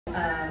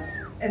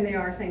and they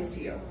are thanks to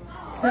you.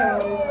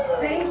 So,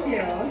 thank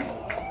you.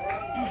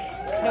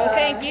 No,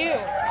 thank you.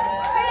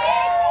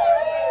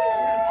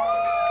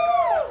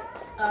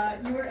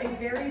 You were a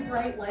very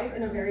bright light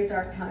in a very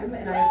dark time,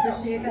 and I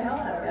appreciate the hell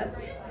out of it.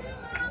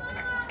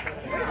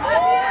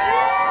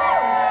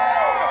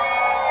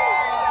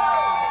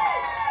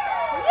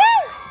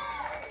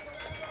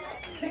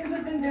 Things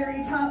have been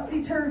very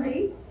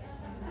topsy-turvy,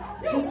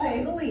 to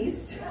say the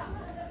least.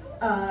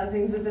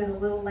 Things have been a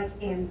little like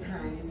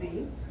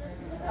anti-zy.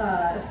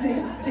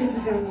 Things have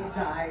been a little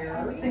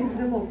dire. Things have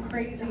been a little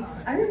crazy.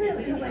 I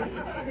remember it was like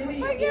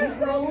maybe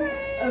April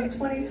of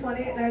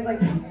 2020, and I was like,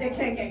 it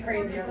can't get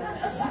crazier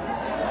than this.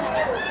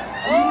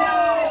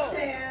 No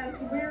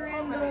chance. We're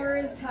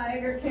indoors,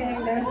 Tiger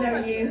King. There's no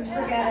use.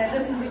 Forget it.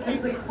 This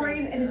is the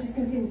crazy, and it's just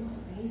gonna get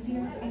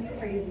crazier and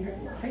crazier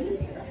and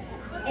crazier.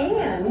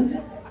 And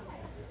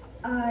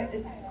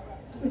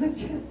was it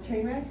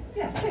train wreck?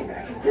 Yeah, train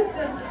wreck.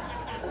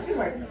 That's a good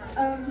word.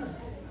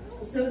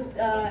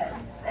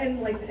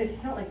 And like it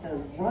felt like the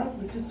rug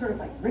was just sort of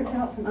like ripped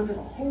out from under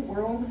the whole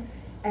world.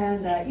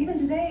 And even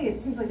today, it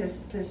seems like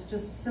there's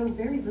just so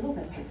very little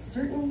that's like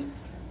certain.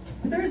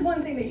 But there is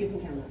one thing that you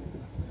can count on.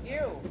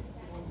 You.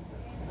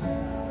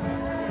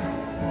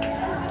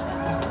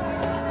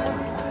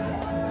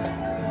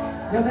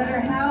 No matter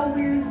how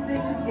weird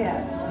things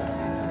get,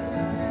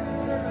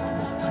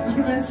 you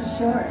can rest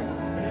assured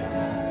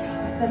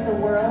that the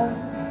world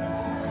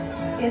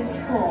is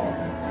full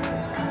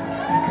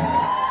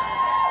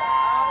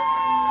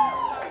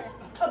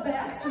of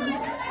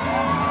bastards.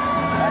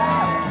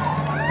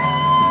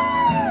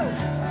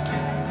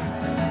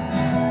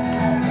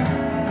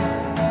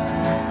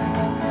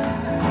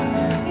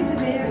 Lisa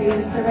Mary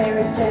is the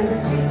rarest gem,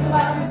 she's the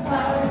wildest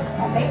flower.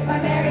 I'll make my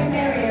Mary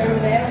merrier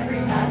with every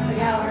passing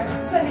hour.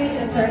 So I made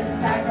a certain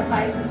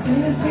sacrifice as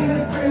soon as we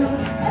were through.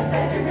 I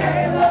said, your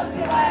Mary loves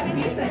you, and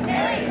he said,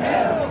 Mary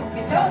who?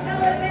 You don't know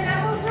if an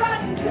apple's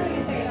rotten until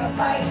you take a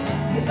bite.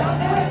 You don't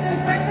know if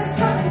there's breakfast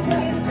coming until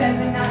you spend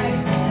the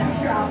night. I'm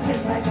sure I'll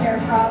kiss my share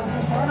of frogs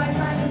before my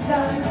time is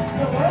done.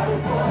 The world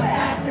is full of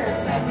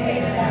bastards, I've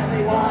dated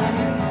everyone.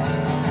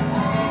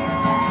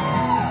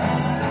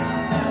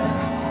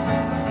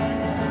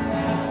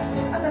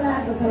 And the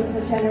lad was oh so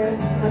generous,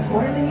 much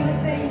more than you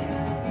would think.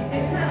 He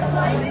didn't have a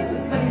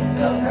license, but he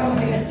still drove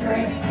me a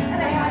drink.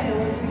 And I had no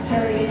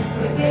insecurity, so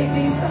he gave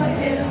me some of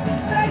his.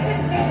 But I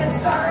didn't mean to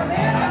sorrow,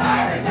 man, I'm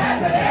Irish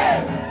as it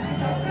is. You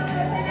don't know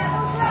if an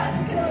apple's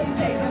rotten until you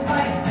take a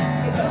bite.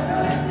 You don't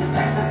know if there's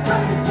breakfast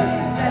coming until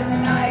you spend the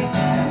night.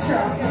 I'm sure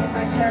I'll get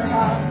my share of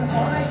frogs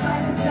before my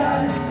time is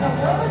done. The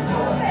world is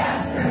full of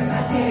bastards,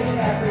 I've dated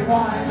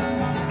everyone.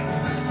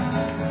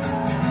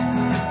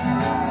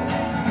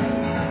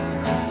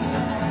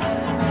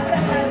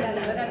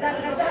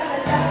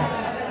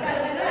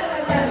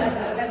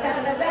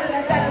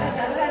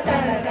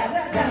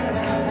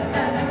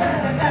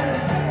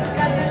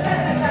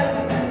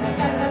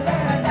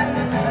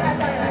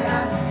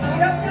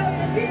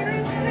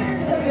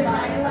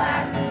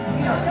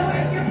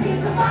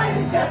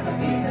 Just a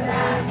piece of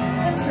ass.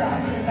 I'm sure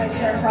I'll kiss my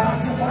share of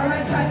frogs before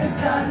my time is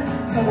done.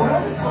 The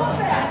world is